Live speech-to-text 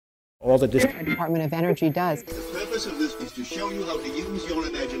All the The Department of Energy does. The purpose of this is to show you how to use your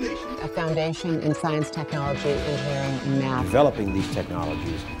imagination. A foundation in science, technology, engineering, and math. developing these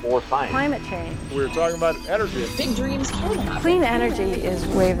technologies for science. Climate change. We're talking about energy. Big dreams can happen. Clean energy is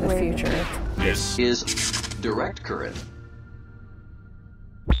wave of the future. This is Direct Current.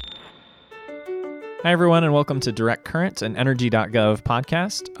 Hi, everyone, and welcome to Direct Current, an Energy.gov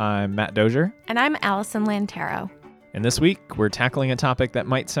podcast. I'm Matt Dozier. And I'm Allison Lantero. And this week, we're tackling a topic that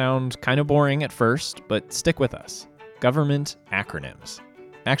might sound kind of boring at first, but stick with us. Government acronyms.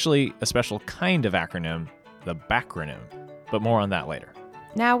 Actually, a special kind of acronym, the backronym. But more on that later.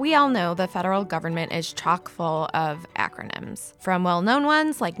 Now, we all know the federal government is chock full of acronyms, from well-known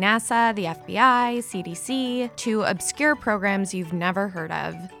ones like NASA, the FBI, CDC, to obscure programs you've never heard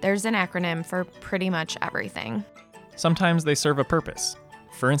of. There's an acronym for pretty much everything. Sometimes they serve a purpose.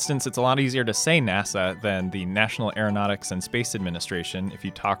 For instance, it's a lot easier to say NASA than the National Aeronautics and Space Administration if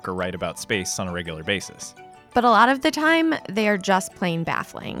you talk or write about space on a regular basis. But a lot of the time, they are just plain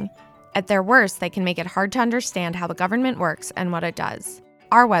baffling. At their worst, they can make it hard to understand how the government works and what it does.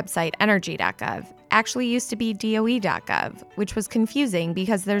 Our website, energy.gov, actually used to be DOE.gov, which was confusing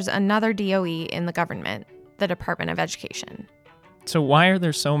because there's another DOE in the government, the Department of Education. So why are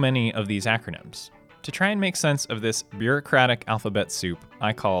there so many of these acronyms? To try and make sense of this bureaucratic alphabet soup,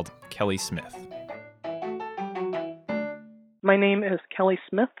 I called Kelly Smith. My name is Kelly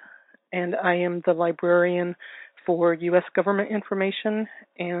Smith, and I am the librarian for U.S. Government Information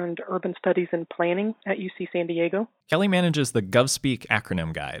and Urban Studies and Planning at UC San Diego. Kelly manages the GovSpeak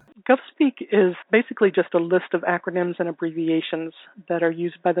acronym guide. GovSpeak is basically just a list of acronyms and abbreviations that are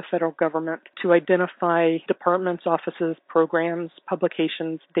used by the federal government to identify departments, offices, programs,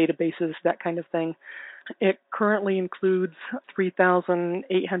 publications, databases, that kind of thing. It currently includes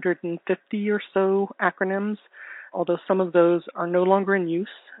 3,850 or so acronyms, although some of those are no longer in use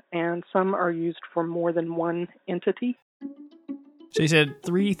and some are used for more than one entity. So you said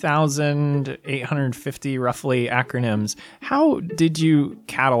 3,850 roughly acronyms. How did you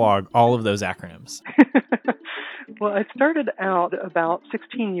catalog all of those acronyms? Well, I started out about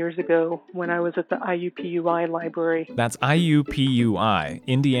 16 years ago when I was at the IUPUI library. That's IUPUI,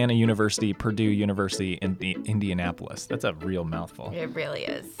 Indiana University, Purdue University in Indianapolis. That's a real mouthful. It really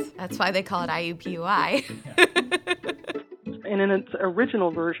is. That's why they call it IUPUI. And in its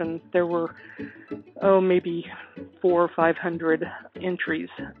original version, there were, maybe 400 or 500 entries.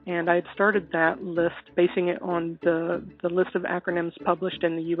 And I had started that list basing it on the list of acronyms published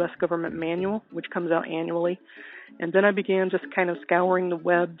in the U.S. Government Manual, which comes out annually. And then I began just kind of scouring the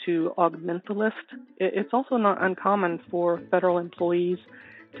web to augment the list. It's also not uncommon for federal employees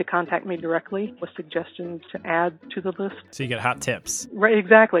to contact me directly with suggestions to add to the list. So you get hot tips. Right,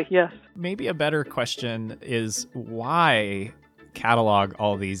 exactly, yes. Maybe a better question is why catalog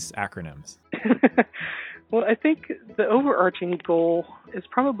all these acronyms? Well, I think the overarching goal is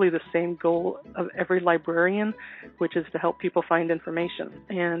probably the same goal of every librarian, which is to help people find information.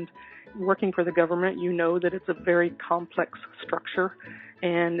 And working for the government, you know that it's a very complex structure,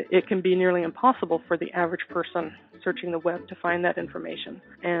 and it can be nearly impossible for the average person searching the web to find that information.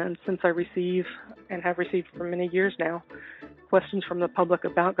 And since I receive, and have received for many years now, questions from the public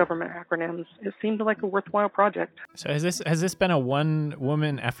about government acronyms, it seemed like a worthwhile project. So has this been a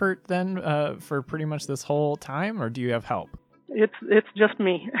one-woman effort then for pretty much this whole time, or do you have help? It's just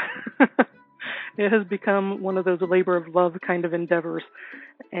me. It has become one of those labor of love kind of endeavors,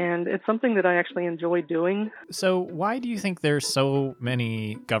 and it's something that I actually enjoy doing. So why do you think there's so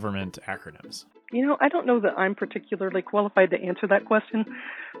many government acronyms? I don't know that I'm particularly qualified to answer that question,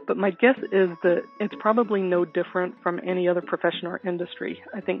 but my guess is that it's probably no different from any other profession or industry.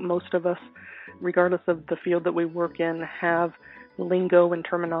 I think most of us, regardless of the field that we work in, have lingo and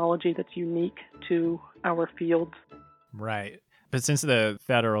terminology that's unique to our fields. Right. But since the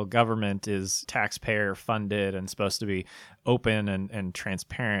federal government is taxpayer funded and supposed to be open and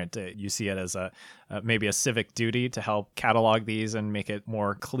transparent, you see it as maybe a civic duty to help catalog these and make it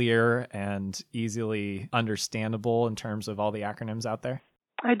more clear and easily understandable in terms of all the acronyms out there?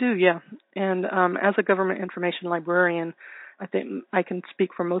 I do, yeah. And as a government information librarian, I think I can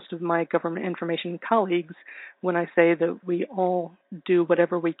speak for most of my government information colleagues when I say that we all do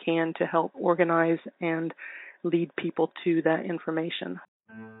whatever we can to help organize and lead people to that information.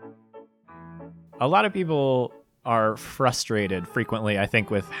 A lot of people are frustrated frequently, I think,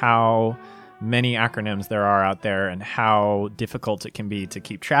 with how many acronyms there are out there and how difficult it can be to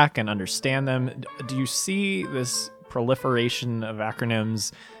keep track and understand them. Do you see this proliferation of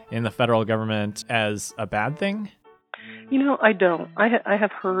acronyms in the federal government as a bad thing? I don't. I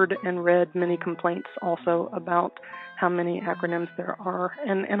have heard and read many complaints also about how many acronyms there are.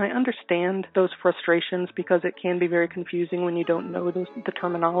 And I understand those frustrations because it can be very confusing when you don't know the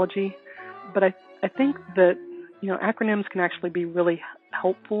terminology. But I think that, acronyms can actually be really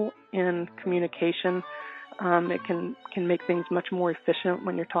helpful in communication. It can make things much more efficient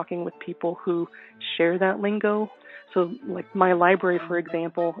when you're talking with people who share that lingo. So like my library, for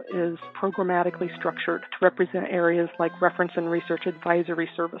example, is programmatically structured to represent areas like reference and research advisory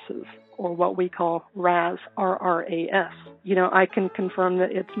services, or what we call RAS, R-R-A-S. I can confirm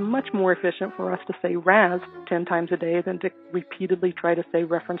that it's much more efficient for us to say RAS 10 times a day than to repeatedly try to say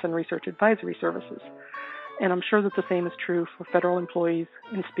reference and research advisory services. And I'm sure that the same is true for federal employees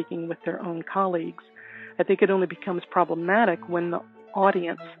in speaking with their own colleagues. I think it only becomes problematic when the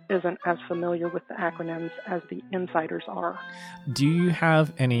audience isn't as familiar with the acronyms as the insiders are. Do you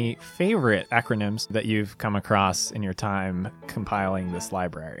have any favorite acronyms that you've come across in your time compiling this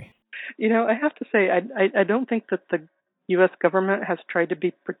library? I have to say, I don't think that the U.S. government has tried to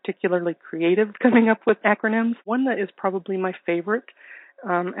be particularly creative coming up with acronyms. One that is probably my favorite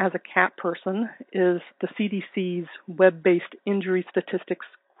as a CAT person is the CDC's web-based Injury Statistics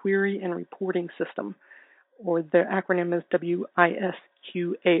Query and Reporting System, or the acronym is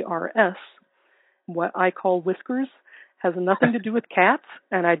WISQARS. What I call Whiskers has nothing to do with cats,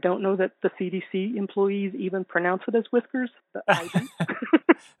 and I don't know that the CDC employees even pronounce it as Whiskers, but I do.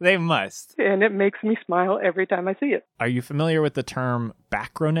 They must. And it makes me smile every time I see it. Are you familiar with the term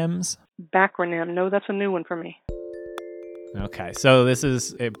backronyms? Backronym, no, that's a new one for me. Okay, so this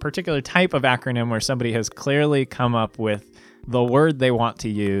is a particular type of acronym where somebody has clearly come up with the word they want to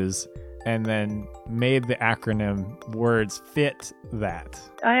use and then made the acronym words fit that.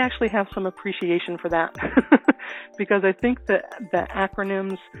 I actually have some appreciation for that because I think that the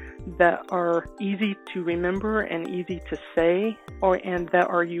acronyms that are easy to remember and easy to say and that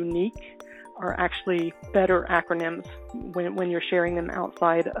are unique are actually better acronyms when you're sharing them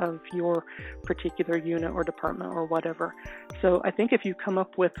outside of your particular unit or department or whatever. So I think if you come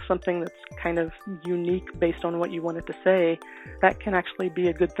up with something that's kind of unique based on what you wanted to say, that can actually be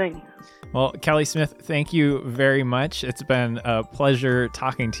a good thing. Well, Kelly Smith, thank you very much. It's been a pleasure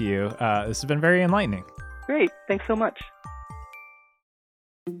talking to you. This has been very enlightening. Great. Thanks so much.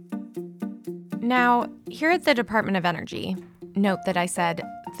 Now, here at the Department of Energy, note that I said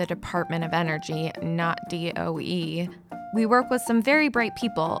the Department of Energy, not DOE, we work with some very bright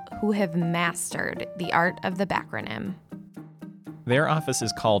people who have mastered the art of the backronym. Their office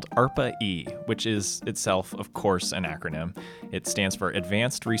is called ARPA-E, which is itself, of course, an acronym. It stands for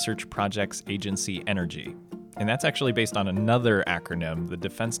Advanced Research Projects Agency Energy. And that's actually based on another acronym, the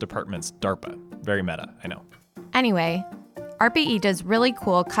Defense Department's DARPA. Very meta, I know. Anyway, ARPA-E does really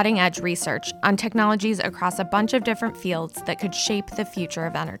cool cutting-edge research on technologies across a bunch of different fields that could shape the future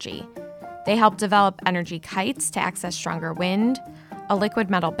of energy. They help develop energy kites to access stronger wind, a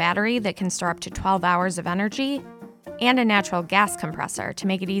liquid metal battery that can store up to 12 hours of energy, and a natural gas compressor to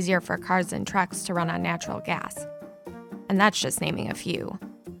make it easier for cars and trucks to run on natural gas. And that's just naming a few.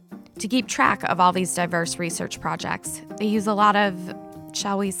 To keep track of all these diverse research projects, they use a lot of,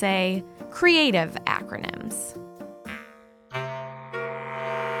 shall we say, creative acronyms.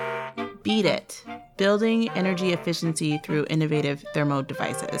 Beat it. Building energy efficiency through innovative thermo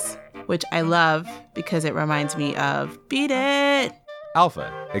devices, which I love because it reminds me of Beat It.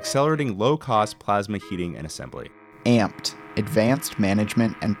 Alpha, accelerating low-cost plasma heating and assembly. Amped, advanced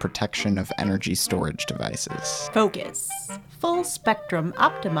management and protection of energy storage devices. Focus, full spectrum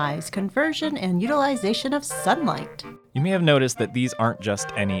optimized conversion and utilization of sunlight. You may have noticed that these aren't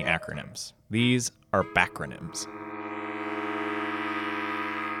just any acronyms. These are backronyms.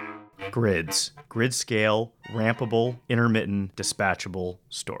 Grids, grid scale, rampable, intermittent, dispatchable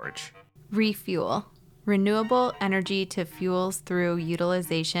storage. Refuel, renewable energy to fuels through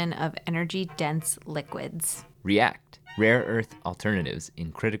utilization of energy-dense liquids. React, rare earth alternatives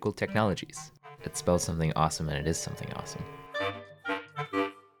in critical technologies. It spells something awesome and it is something awesome.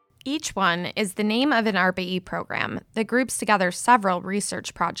 Each one is the name of an ARPA-E program that groups together several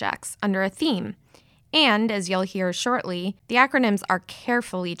research projects under a theme. And, as you'll hear shortly, the acronyms are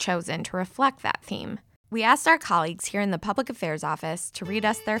carefully chosen to reflect that theme. We asked our colleagues here in the Public Affairs Office to read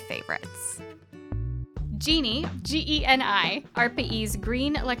us their favorites. GENI, G-E-N-I, ARPA-E's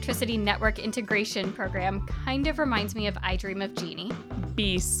Green Electricity Network Integration Program kind of reminds me of I Dream of Jeannie.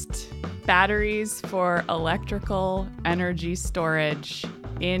 BEAST, batteries for electrical energy storage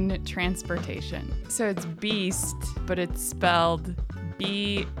in transportation. So it's BEAST, but it's spelled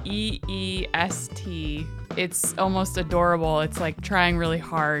B-E-E-S-T. It's almost adorable. It's like trying really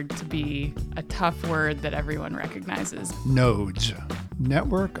hard to be a tough word that everyone recognizes. Nodes,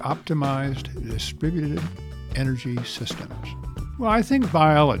 network optimized distributed energy systems? Well, I think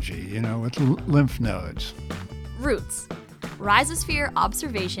biology, with lymph nodes. Roots. Rhizosphere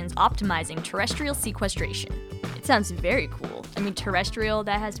observations optimizing terrestrial sequestration. It sounds very cool. I mean, terrestrial,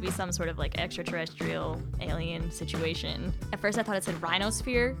 that has to be some sort of like extraterrestrial alien situation. At first I thought it said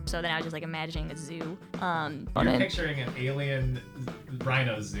rhinosphere, so then I was just like imagining a zoo. You're picturing an alien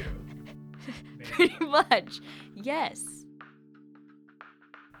rhino zoo. Pretty much, yes.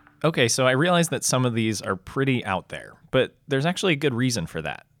 Okay, so I realize that some of these are pretty out there, but there's actually a good reason for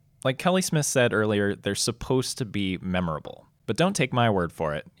that. Like Kelly Smith said earlier, they're supposed to be memorable. But don't take my word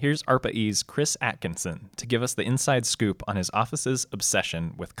for it. Here's ARPA-E's Chris Atkinson to give us the inside scoop on his office's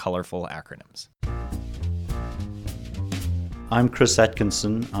obsession with colorful acronyms. I'm Chris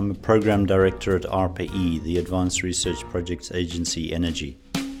Atkinson. I'm a program director at ARPA-E, the Advanced Research Projects Agency Energy.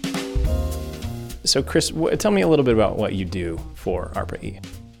 So Chris, tell me a little bit about what you do for ARPA-E.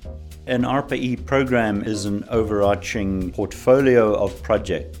 An ARPA-E program is an overarching portfolio of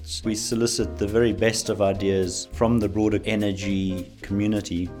projects. We solicit the very best of ideas from the broader energy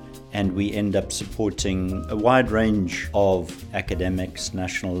community, and we end up supporting a wide range of academics,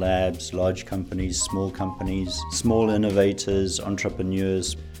 national labs, large companies, small innovators,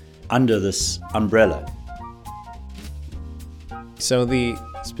 entrepreneurs, under this umbrella. So the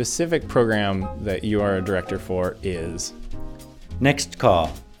specific program that you are a director for is?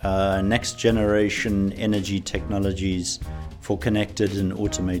 NextCar. Next generation energy technologies for connected and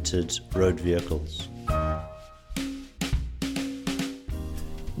automated road vehicles.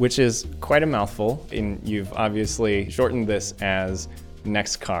 Which is quite a mouthful, and you've obviously shortened this as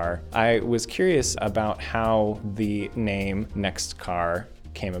NextCar. I was curious about how the name NextCar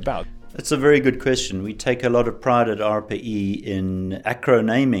came about. That's a very good question. We take a lot of pride at ARPA-E in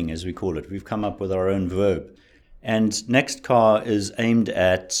acronaming, as we call it. We've come up with our own verb. And NextCar is aimed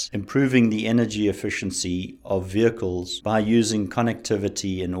at improving the energy efficiency of vehicles by using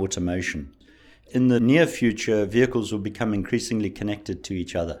connectivity and automation. In the near future, vehicles will become increasingly connected to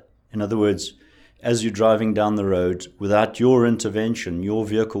each other. In other words, as you're driving down the road, without your intervention, your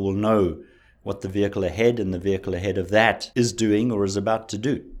vehicle will know what the vehicle ahead and the vehicle ahead of that is doing or is about to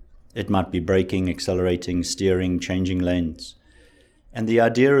do. It might be braking, accelerating, steering, changing lanes. And the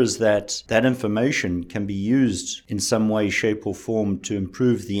idea is that that information can be used in some way, shape, or form to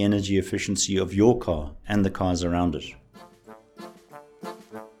improve the energy efficiency of your car and the cars around it.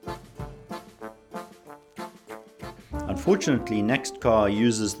 Unfortunately, NextCar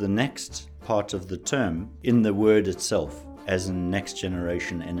uses the next part of the term in the word itself, as in next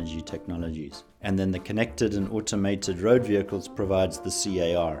generation energy technologies. And then the connected and automated road vehicles provides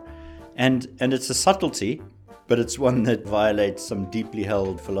the CAR. And it's a subtlety, but it's one that violates some deeply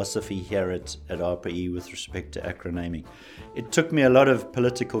held philosophy here at ARPA-E with respect to acronaming. It took me a lot of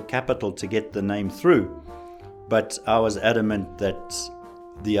political capital to get the name through, but I was adamant that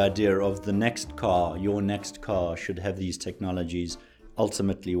the idea of the next car, your next car, should have these technologies,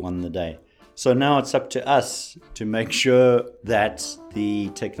 ultimately won the day. So now it's up to us to make sure that the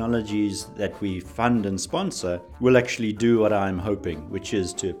technologies that we fund and sponsor will actually do what I'm hoping, which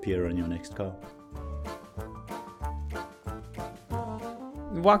is to appear on your next car.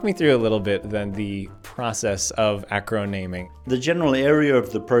 Walk me through a little bit then the process of acronaming. The general area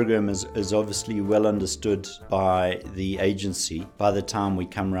of the program is obviously well understood by the agency by the time we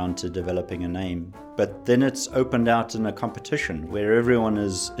come around to developing a name. But then it's opened out in a competition where everyone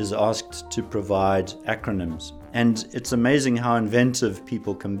is asked to provide acronyms. And it's amazing how inventive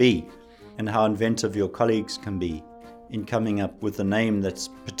people can be and how inventive your colleagues can be in coming up with a name that's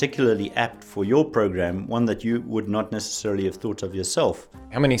particularly apt for your program, one that you would not necessarily have thought of yourself.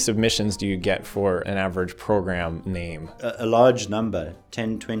 How many submissions do you get for an average program name? A large number,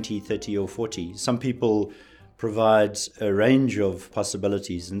 10, 20, 30 or 40. Some people provide a range of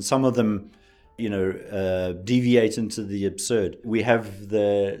possibilities, and some of them deviate into the absurd. We have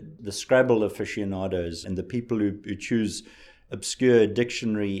the Scrabble aficionados and the people who choose obscure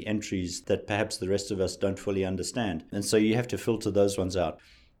dictionary entries that perhaps the rest of us don't fully understand. And so you have to filter those ones out.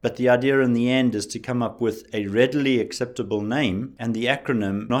 But the idea in the end is to come up with a readily acceptable name and the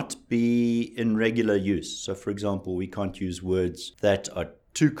acronym not be in regular use. So for example, we can't use words that are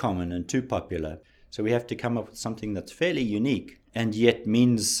too common and too popular. So we have to come up with something that's fairly unique and yet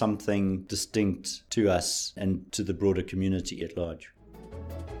means something distinct to us and to the broader community at large.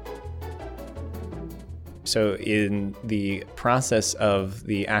 So in the process of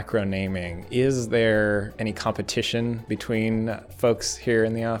the acronaming, is there any competition between folks here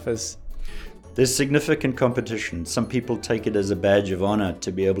in the office? There's significant competition. Some people take it as a badge of honor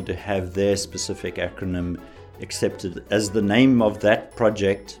to be able to have their specific acronym accepted as the name of that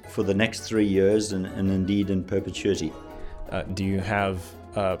project for the next 3 years and indeed in perpetuity. Do you have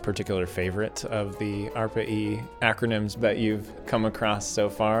a particular favorite of the ARPA-E acronyms that you've come across so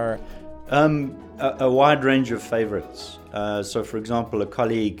far? A wide range of favorites. So, for example, a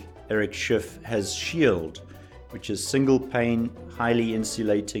colleague, Eric Schiff, has SHIELD, which is single pane, highly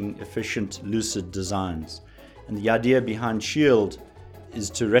insulating, efficient, lucid designs. And the idea behind SHIELD is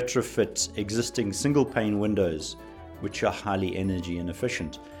to retrofit existing single pane windows, which are highly energy and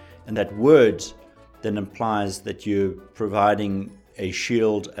efficient. And that word then implies that you're providing a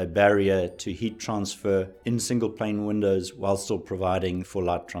shield, a barrier to heat transfer in single pane windows while still providing for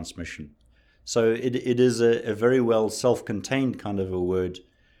light transmission. So it is a very well self-contained kind of a word,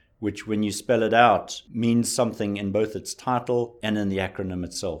 which when you spell it out means something in both its title and in the acronym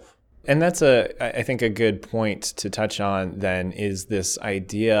itself. And that's I think a good point to touch on then is this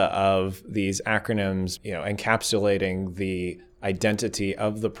idea of these acronyms, encapsulating the identity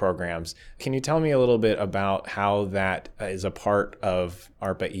of the programs. Can you tell me a little bit about how that is a part of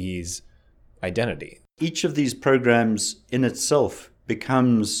ARPA-E's identity? Each of these programs in itself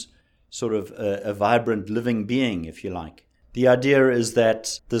becomes sort of a vibrant living being, if you like. The idea is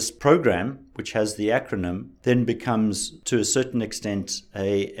that this program, which has the acronym, then becomes, to a certain extent,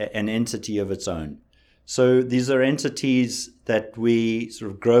 an entity of its own. So these are entities that we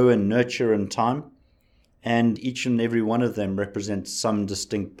sort of grow and nurture in time, and each and every one of them represents some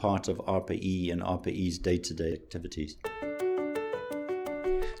distinct part of ARPA-E and ARPA-E's day-to-day activities.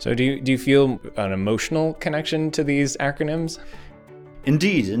 So do you feel an emotional connection to these acronyms?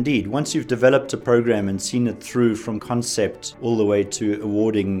 Indeed. Once you've developed a program and seen it through from concept all the way to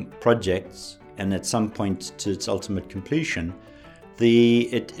awarding projects and at some point to its ultimate completion,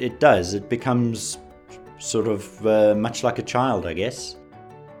 it becomes sort of much like a child, I guess.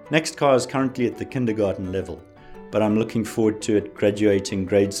 NextCar is currently at the kindergarten level, but I'm looking forward to it graduating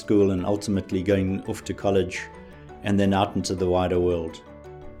grade school and ultimately going off to college and then out into the wider world.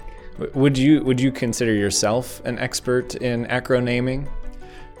 Would you consider yourself an expert in acronaming?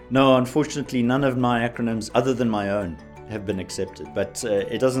 No, unfortunately, none of my acronyms, other than my own, have been accepted. But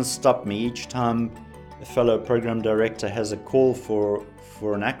it doesn't stop me. Each time a fellow program director has a call for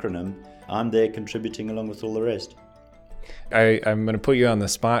an acronym, I'm there contributing along with all the rest. I'm going to put you on the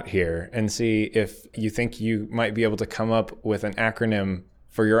spot here and see if you think you might be able to come up with an acronym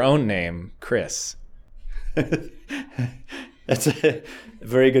for your own name, Chris. That's a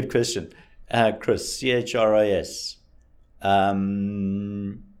very good question. Chris, C-H-R-I-S.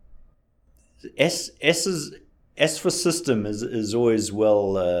 S for system is always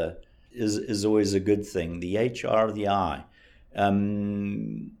is always a good thing. The H-R, the I.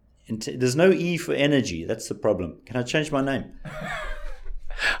 There's no E for energy. That's the problem. Can I change my name?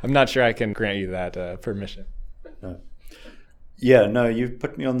 I'm not sure I can grant you that permission. No. Yeah, no, you've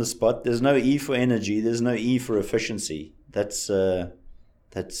put me on the spot. There's no E for energy. There's no E for efficiency. That's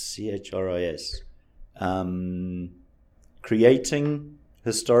C-H-R-I-S. Creating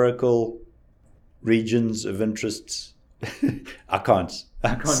historical regions of interest. I can't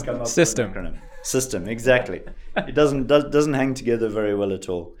come up System. with an acronym. System, exactly. It doesn't hang together very well at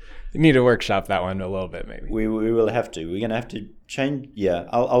all. You need to workshop that one a little bit, maybe. We will have to. We're going to have to change. Yeah,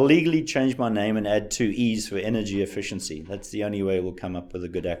 I'll legally change my name and add 2 E's for energy efficiency. That's the only way we'll come up with a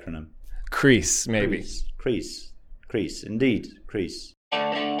good acronym. Crease, maybe. Crease. Indeed, crease.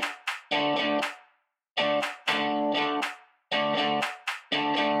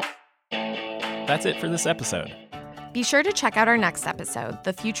 That's it for this episode. Be sure to check out our next episode,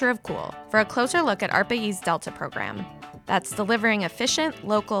 The Future of Cool, for a closer look at ARPA-E's Delta program. That's delivering efficient,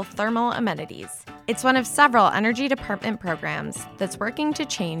 local thermal amenities. It's one of several Energy Department programs that's working to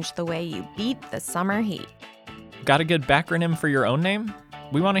change the way you beat the summer heat. Got a good backronym for your own name?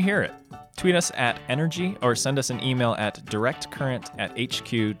 We want to hear it. Tweet us at Energy or send us an email at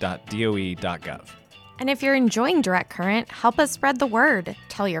directcurrent@hq.doe.gov. And if you're enjoying Direct Current, help us spread the word.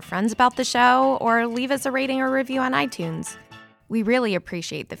 Tell your friends about the show or leave us a rating or review on iTunes. We really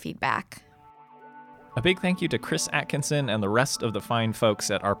appreciate the feedback. A big thank you to Chris Atkinson and the rest of the fine folks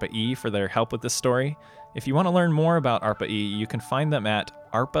at ARPA-E for their help with this story. If you want to learn more about ARPA-E, you can find them at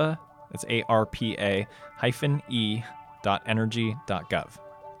ARPA, that's ARPA, -e.energy.gov.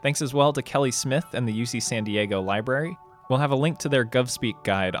 Thanks as well to Kelly Smith and the UC San Diego Library. We'll have a link to their GovSpeak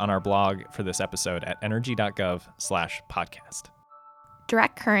guide on our blog for this episode at energy.gov/podcast.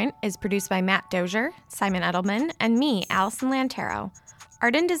 Direct Current is produced by Matt Dozier, Simon Edelman, and me, Allison Lantero.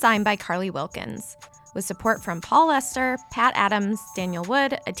 Art and design by Carly Wilkins, with support from Paul Lester, Pat Adams, Daniel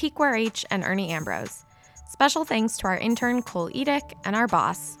Wood, Atiqua H., and Ernie Ambrose. Special thanks to our intern, Cole Edick, and our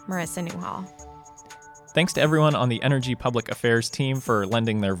boss, Marissa Newhall. Thanks to everyone on the Energy Public Affairs team for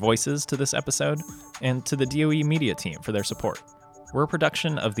lending their voices to this episode, and to the DOE media team for their support. We're a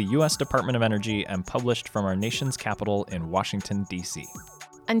production of the U.S. Department of Energy and published from our nation's capital in Washington, D.C.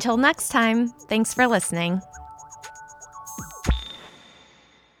 Until next time, thanks for listening.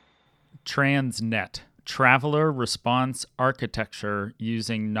 Transnet, traveler response architecture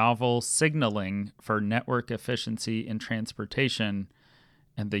using novel signaling for network efficiency in transportation,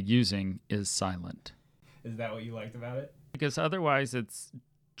 and the using is silent. Is that what you liked about it? Because otherwise it's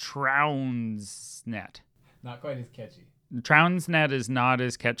Transnet. Not quite as catchy. Transnet is not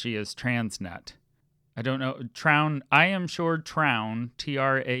as catchy as Transnet. I don't know. I am sure Traun,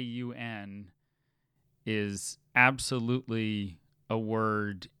 Traun, is absolutely a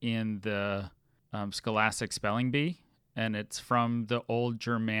word in the Scholastic Spelling Bee, and it's from the Old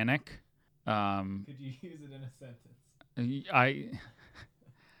Germanic. Could you use it in a sentence?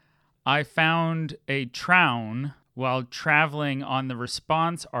 I found a Traun while traveling on the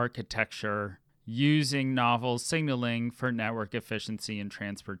response architecture using novel signaling for network efficiency in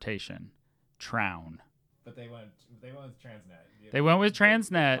transportation. Traun. But they went with Transnet. They went with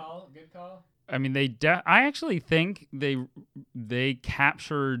Transnet. Good call. I mean, I actually think they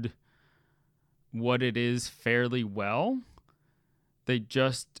captured what it is fairly well. They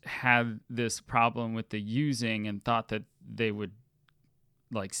just had this problem with the using and thought that they would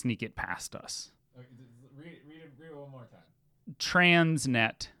like sneak it past us. Okay, read it one more time.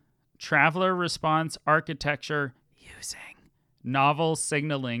 Transnet, traveler response architecture using novel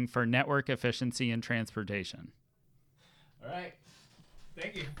signaling for network efficiency in transportation. All right.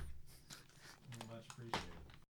 Thank you.